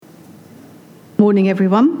Morning,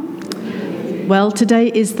 everyone. Well, today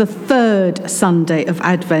is the third Sunday of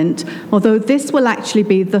Advent, although this will actually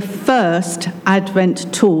be the first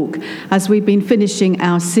Advent talk as we've been finishing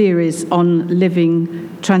our series on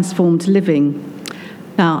transformed living.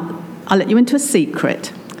 Now, I'll let you into a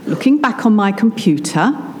secret. Looking back on my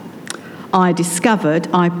computer, I discovered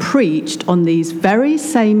I preached on these very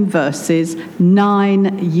same verses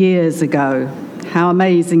 9 years ago. How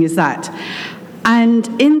amazing is that? And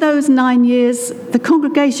in those 9 years, the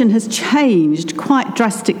congregation has changed quite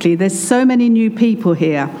drastically. There's so many new people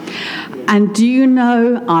here. And do you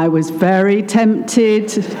know, I was very tempted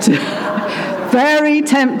to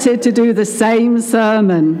do the same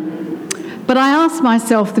sermon. But I asked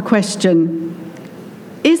myself the question,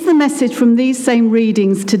 is the message from these same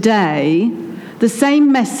readings today the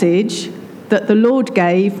same message that the Lord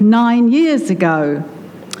gave 9 years ago?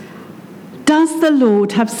 Does the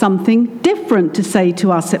Lord have something different to say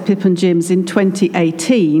to us at Pip and Jim's in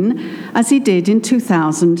 2018 as he did in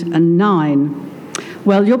 2009?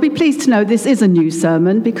 Well, you'll be pleased to know this is a new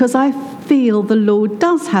sermon because I feel the Lord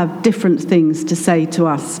does have different things to say to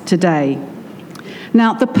us today.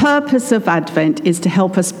 Now, the purpose of Advent is to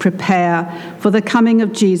help us prepare for the coming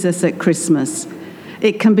of Jesus at Christmas.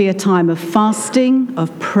 It can be a time of fasting,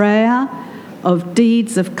 of prayer, of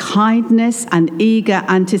deeds of kindness and eager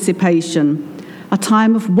anticipation, a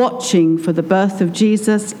time of watching for the birth of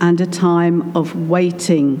Jesus and a time of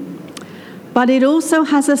waiting. But it also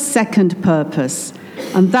has a second purpose,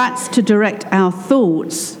 and that's to direct our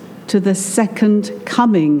thoughts to the second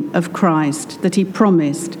coming of Christ that he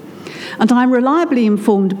promised. And I'm reliably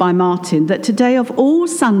informed by Martin that today of all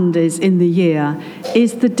Sundays in the year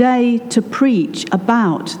is the day to preach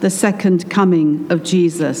about the second coming of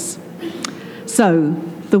Jesus. So,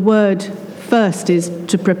 the word first is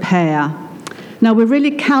to prepare. Now, we're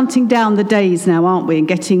really counting down the days now, aren't we, and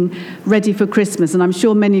getting ready for Christmas. And I'm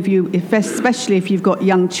sure many of you, especially if you've got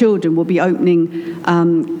young children, will be opening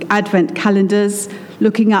Advent calendars,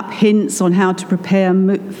 looking up hints on how to prepare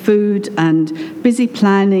food and busy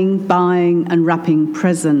planning, buying and wrapping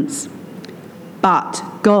presents. But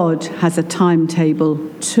God has a timetable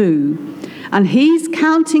too. And he's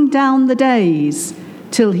counting down the days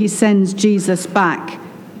till he sends Jesus back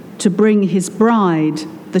to bring his bride,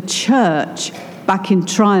 the church, back in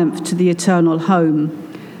triumph to the eternal home.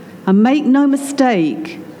 And make no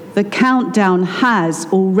mistake, the countdown has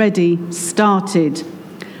already started.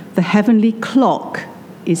 The heavenly clock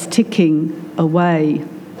is ticking away.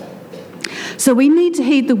 So we need to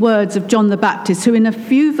heed the words of John the Baptist, who in a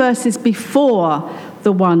few verses before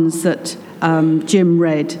the ones that Jim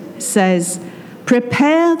read says,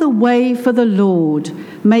 "Prepare the way for the Lord,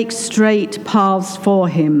 make straight paths for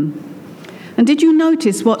him." And did you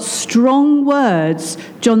notice what strong words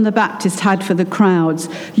John the Baptist had for the crowds?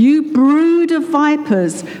 "You brood of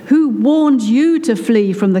vipers, who warned you to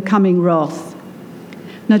flee from the coming wrath?"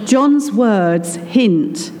 Now, John's words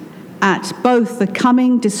hint at both the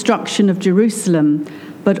coming destruction of Jerusalem,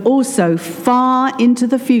 but also far into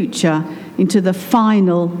the future, into the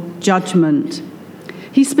final judgment.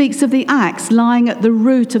 He speaks of the axe lying at the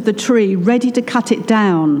root of the tree, ready to cut it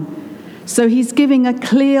down. So he's giving a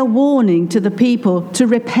clear warning to the people to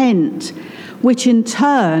repent, which in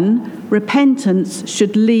turn, repentance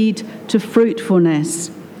should lead to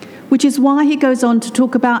fruitfulness. Which is why he goes on to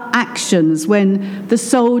talk about actions when the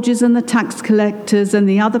soldiers and the tax collectors and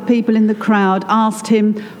the other people in the crowd asked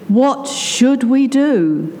him, "What should we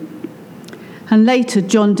do?" And later,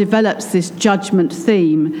 John develops this judgment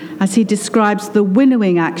theme as he describes the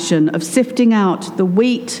winnowing action of sifting out the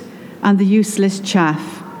wheat and the useless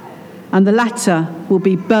chaff. And the latter will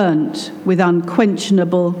be burnt with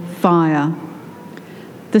unquenchable fire.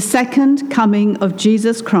 The second coming of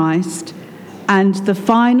Jesus Christ and the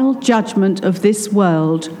final judgment of this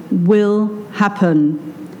world will happen.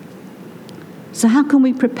 So how can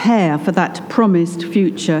we prepare for that promised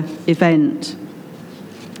future event?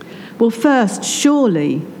 Well, first,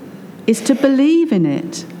 surely, is to believe in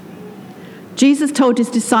it. Jesus told his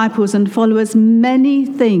disciples and followers many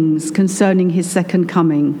things concerning his second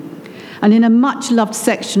coming. And in a much-loved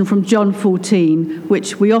section from John 14,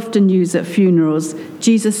 which we often use at funerals,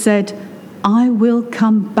 Jesus said, "I will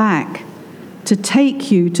come back to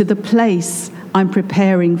take you to the place I'm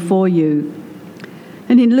preparing for you."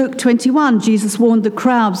 And in Luke 21, Jesus warned the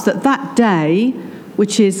crowds that that day,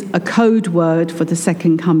 which is a code word for the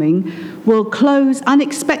second coming, will close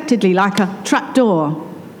unexpectedly like a trapdoor.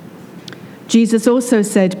 Jesus also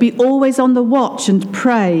said, "Be always on the watch and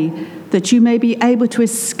pray that you may be able to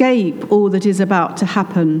escape all that is about to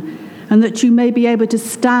happen, and that you may be able to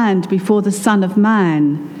stand before the Son of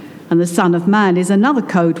Man." And the Son of Man is another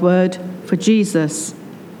code word for Jesus.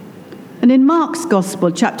 And in Mark's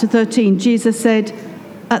Gospel, chapter 13, Jesus said,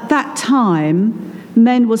 "At that time,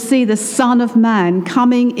 men will see the Son of Man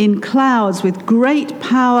coming in clouds with great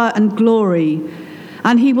power and glory,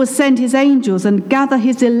 and he will send his angels and gather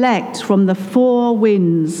his elect from the four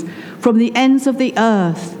winds, from the ends of the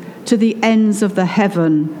earth to the ends of the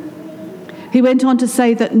heaven." He went on to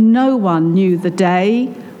say that no one knew the day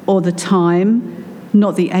or the time,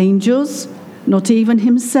 not the angels, not even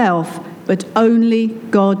himself, but only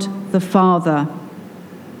God the Father.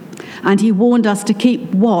 And he warned us to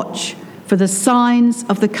keep watch for the signs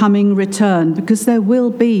of the coming return, because there will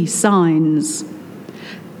be signs.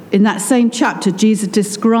 In that same chapter, Jesus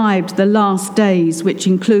described the last days, which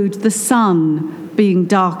include the sun being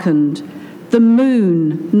darkened, the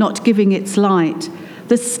moon not giving its light,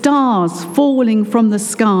 the stars falling from the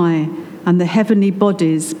sky, and the heavenly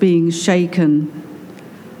bodies being shaken.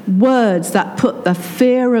 Words that put the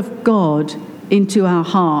fear of God into our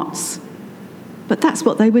hearts. But that's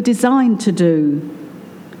what they were designed to do.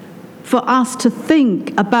 For us to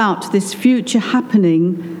think about this future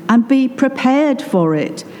happening and be prepared for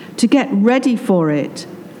it, to get ready for it.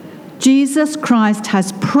 Jesus Christ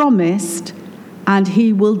has promised, and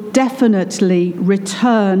he will definitely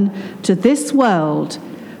return to this world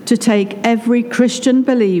to take every Christian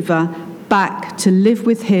believer back to live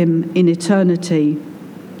with him in eternity.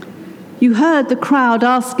 You heard the crowd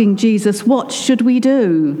asking Jesus, "What should we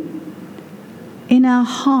do?" In our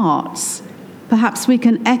hearts, perhaps we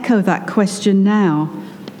can echo that question now.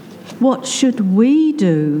 What should we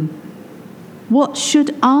do? What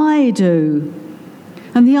should I do?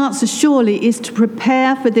 And the answer surely is to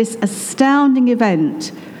prepare for this astounding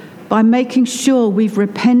event by making sure we've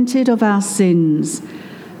repented of our sins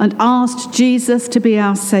and asked Jesus to be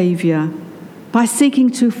our Saviour, by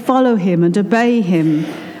seeking to follow him and obey him,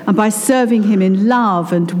 and by serving him in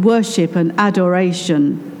love and worship and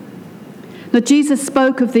adoration. Now, Jesus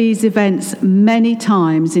spoke of these events many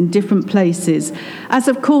times in different places, as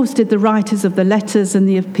of course did the writers of the letters and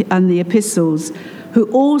the epistles, who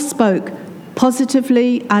all spoke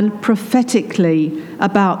positively and prophetically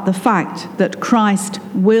about the fact that Christ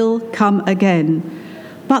will come again,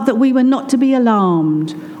 but that we were not to be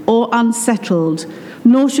alarmed or unsettled,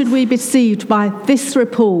 nor should we be deceived by this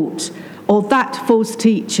report or that false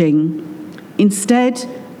teaching. Instead,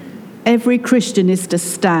 every Christian is to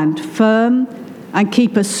stand firm and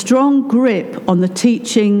keep a strong grip on the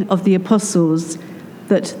teaching of the apostles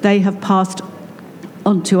that they have passed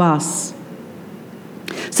on to us.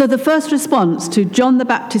 So the first response to John the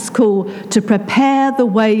Baptist's call to prepare the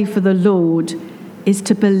way for the Lord is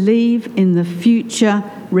to believe in the future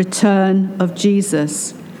return of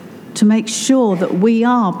Jesus, to make sure that we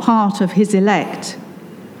are part of his elect,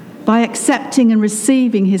 by accepting and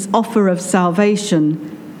receiving his offer of salvation,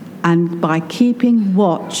 and by keeping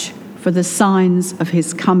watch for the signs of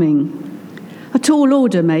his coming. A tall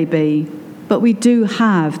order maybe, but we do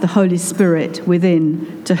have the Holy Spirit within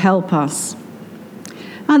to help us.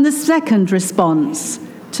 And the second response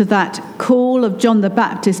to that call of John the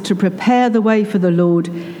Baptist to prepare the way for the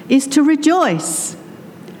Lord is to rejoice.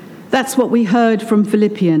 That's what we heard from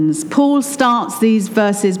Philippians. Paul starts these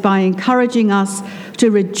verses by encouraging us to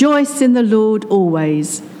rejoice in the Lord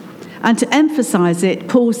always. And to emphasize it,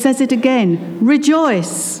 Paul says it again,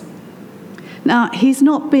 rejoice. Now, he's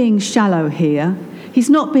not being shallow here. He's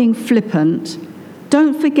not being flippant.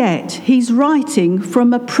 Don't forget, he's writing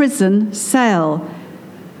from a prison cell,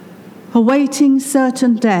 awaiting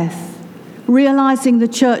certain death, realizing the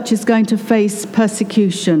church is going to face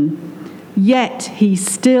persecution. Yet he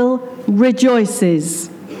still rejoices.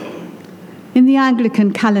 In the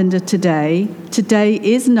Anglican calendar today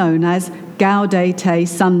is known as Gaudete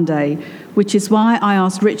Sunday, which is why I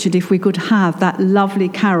asked Richard if we could have that lovely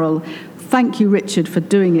carol. Thank you, Richard, for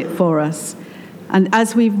doing it for us. And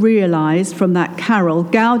as we've realised from that carol,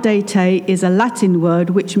 Gaudete is a Latin word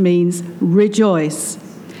which means rejoice.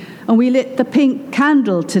 And we lit the pink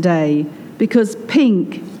candle today because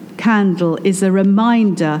pink candle is a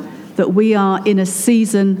reminder that we are in a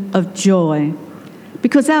season of joy.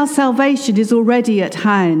 Because our salvation is already at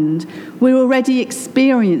hand. We're already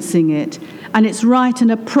experiencing it. And it's right and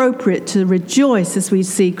appropriate to rejoice as we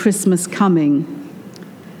see Christmas coming.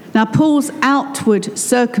 Now, Paul's outward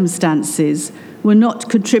circumstances were not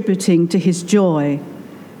contributing to his joy.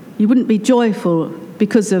 You wouldn't be joyful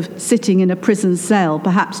because of sitting in a prison cell,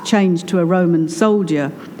 perhaps changed to a Roman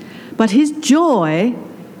soldier. But his joy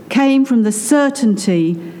came from the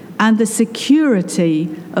certainty and the security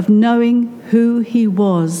of knowing who he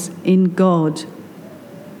was in God.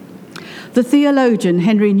 The theologian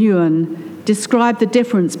Henry Nouwen described the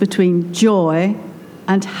difference between joy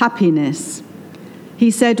and happiness. He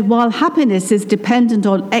said, while happiness is dependent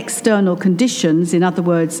on external conditions, in other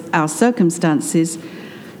words, our circumstances,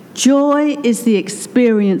 joy is the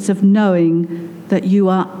experience of knowing that you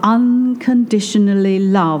are unconditionally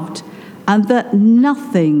loved and that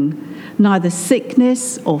nothing, neither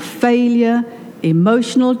sickness or failure,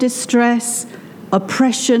 emotional distress,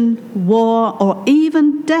 oppression, war, or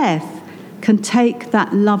even death can take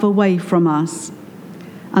that love away from us.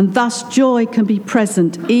 And thus joy can be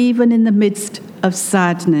present even in the midst of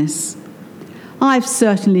sadness. I've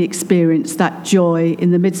certainly experienced that joy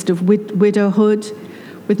in the midst of widowhood.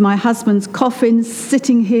 With my husband's coffin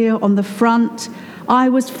sitting here on the front, I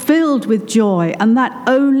was filled with joy, and that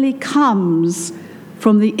only comes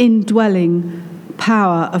from the indwelling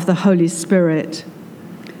power of the Holy Spirit.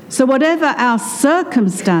 So whatever our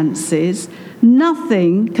circumstances,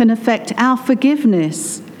 nothing can affect our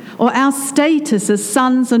forgiveness or our status as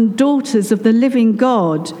sons and daughters of the living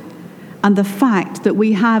God, and the fact that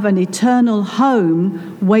we have an eternal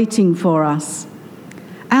home waiting for us.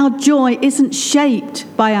 Our joy isn't shaped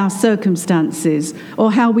by our circumstances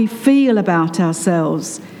or how we feel about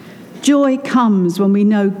ourselves. Joy comes when we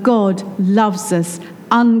know God loves us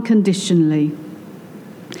unconditionally.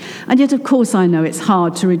 And yet, of course, I know it's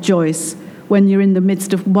hard to rejoice when you're in the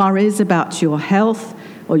midst of worries about your health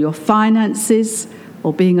or your finances,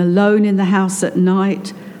 or being alone in the house at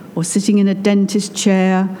night, or sitting in a dentist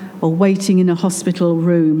chair, or waiting in a hospital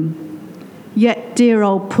room. Yet dear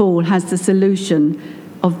old Paul has the solution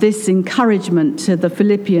of this encouragement to the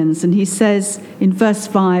Philippians, and he says in verse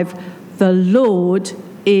 5, the Lord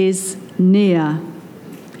is near.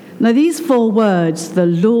 Now these 4 words, the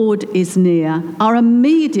Lord is near, are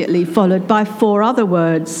immediately followed by 4 other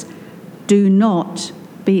words. Do not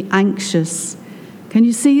be anxious. Can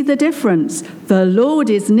you see the difference? The Lord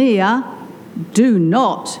is near. Do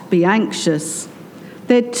not be anxious.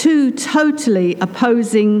 They're 2 totally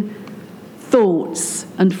opposing thoughts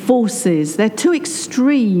and forces. They're 2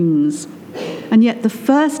 extremes. And yet the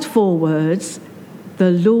first 4 words,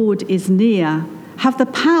 the Lord is near, have the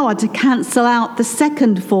power to cancel out the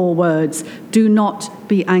second 4 words, do not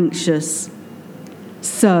be anxious.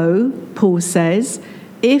 So, Paul says,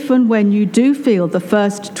 if and when you do feel the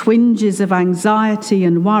first twinges of anxiety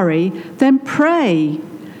and worry, then pray.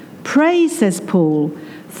 Pray, says Paul,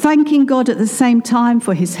 thanking God at the same time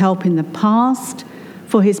for his help in the past,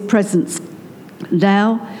 for his presence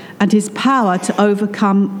now, and his power to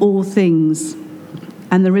overcome all things.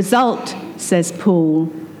 And the result, says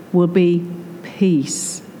Paul, will be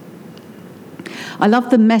peace. I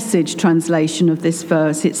love the Message translation of this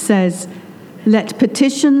verse. It says, let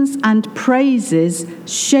petitions and praises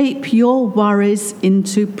shape your worries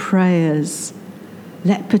into prayers.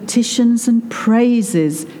 Let petitions and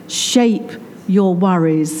praises shape your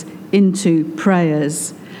worries into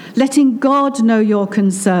prayers. Letting God know your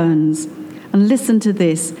concerns. And listen to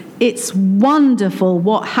this. It's wonderful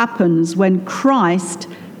what happens when Christ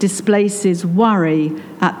displaces worry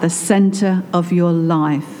at the center of your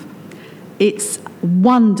life. It's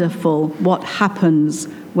wonderful what happens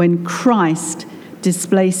when Christ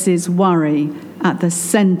displaces worry at the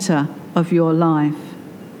center of your life.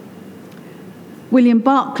 William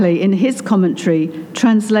Barclay, in his commentary,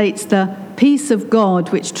 translates the peace of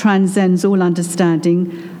God, which transcends all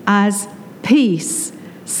understanding, as peace,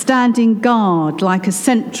 standing guard like a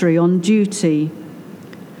sentry on duty.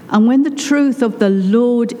 And when the truth of the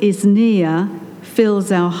Lord is near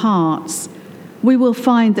fills our hearts, we will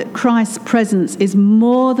find that Christ's presence is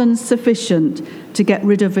more than sufficient to get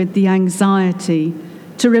rid of the anxiety,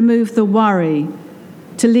 to remove the worry,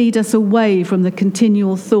 to lead us away from the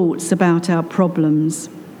continual thoughts about our problems.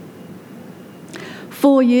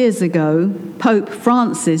 4 years ago, Pope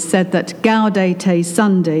Francis said that Gaudete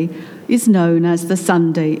Sunday is known as the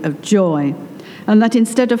Sunday of joy, and that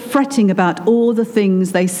instead of fretting about all the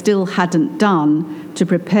things they still hadn't done to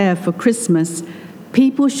prepare for Christmas,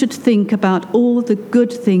 people should think about all the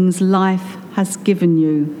good things life has given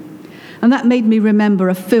you. And that made me remember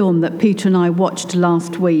a film that Peter and I watched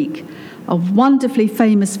last week, a wonderfully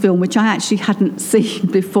famous film which I actually hadn't seen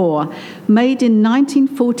before, made in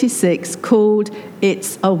 1946 called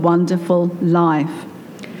It's a Wonderful Life,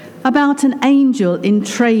 about an angel in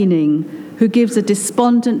training who gives a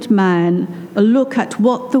despondent man a look at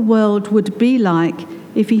what the world would be like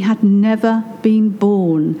if he had never been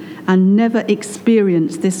born and never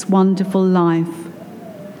experienced this wonderful life.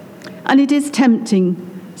 And it is tempting,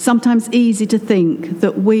 sometimes easy to think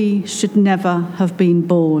that we should never have been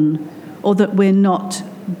born or that we're not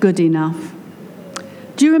good enough.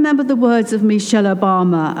 Do you remember the words of Michelle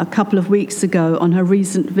Obama a couple of weeks ago on her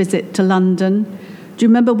recent visit to London? Do you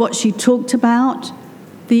remember what she talked about?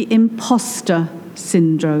 The imposter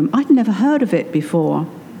syndrome. I'd never heard of it before.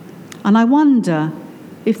 And I wonder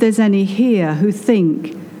if there's any here who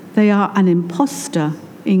think they are an imposter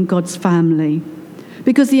in God's family.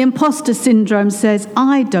 Because the imposter syndrome says,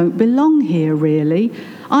 I don't belong here really.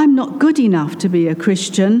 I'm not good enough to be a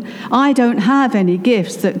Christian. I don't have any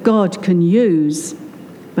gifts that God can use.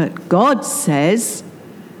 But God says,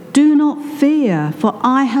 do not fear, for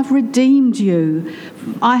I have redeemed you.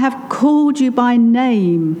 I have called you by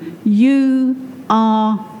name. You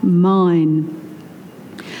are mine.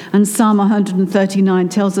 And Psalm 139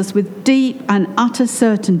 tells us with deep and utter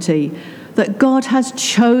certainty that God has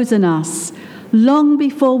chosen us long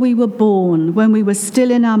before we were born, when we were still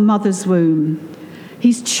in our mother's womb.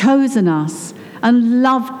 He's chosen us and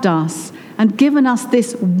loved us and given us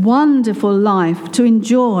this wonderful life to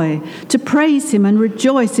enjoy, to praise him and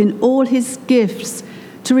rejoice in all his gifts,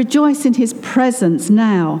 to rejoice in his presence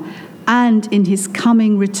now and in his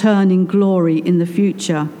coming return in glory in the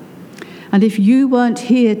future. And if you weren't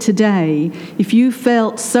here today, if you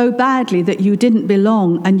felt so badly that you didn't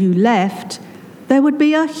belong and you left, there would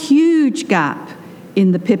be a huge gap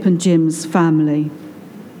in the Pip and Jim's family.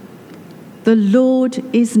 The Lord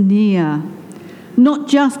is near, not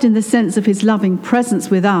just in the sense of his loving presence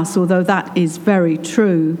with us, although that is very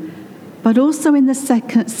true, but also in the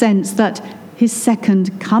sense that his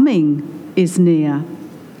second coming is near.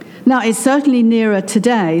 Now, it's certainly nearer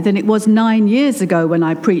today than it was 9 years ago when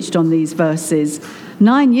I preached on these verses.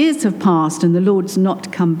 9 years have passed and the Lord's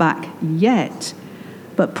not come back yet.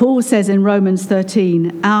 But Paul says in Romans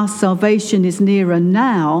 13, our salvation is nearer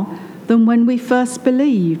now than when we first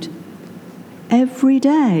believed. Every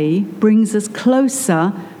day brings us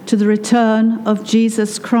closer to the return of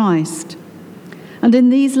Jesus Christ. And in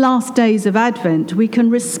these last days of Advent, we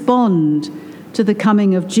can respond to the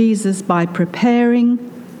coming of Jesus by preparing,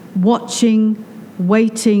 watching,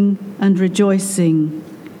 waiting, and rejoicing.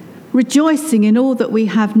 Rejoicing in all that we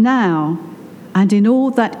have now and in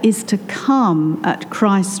all that is to come at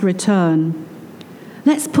Christ's return.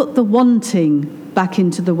 Let's put the wanting back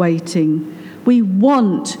into the waiting. We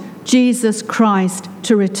want Jesus Christ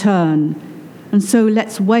to return, and so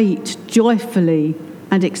let's wait joyfully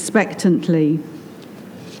and expectantly.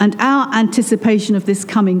 And our anticipation of this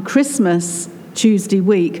coming Christmas Tuesday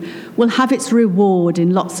week will have its reward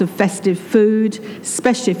in lots of festive food,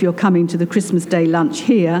 especially if you're coming to the Christmas Day lunch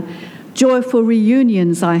here, joyful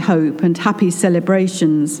reunions, I hope, and happy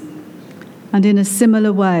celebrations. And in a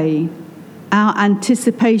similar way, our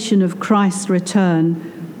anticipation of Christ's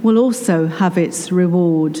return will also have its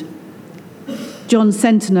reward. John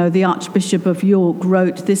Sentineau, the Archbishop of York,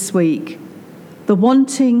 wrote this week, the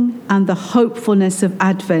wanting and the hopefulness of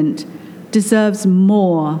Advent deserves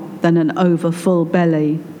more than an overfull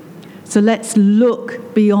belly. So let's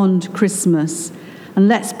look beyond Christmas and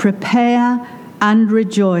let's prepare and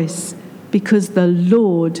rejoice because the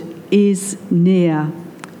Lord is near.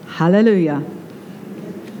 Hallelujah.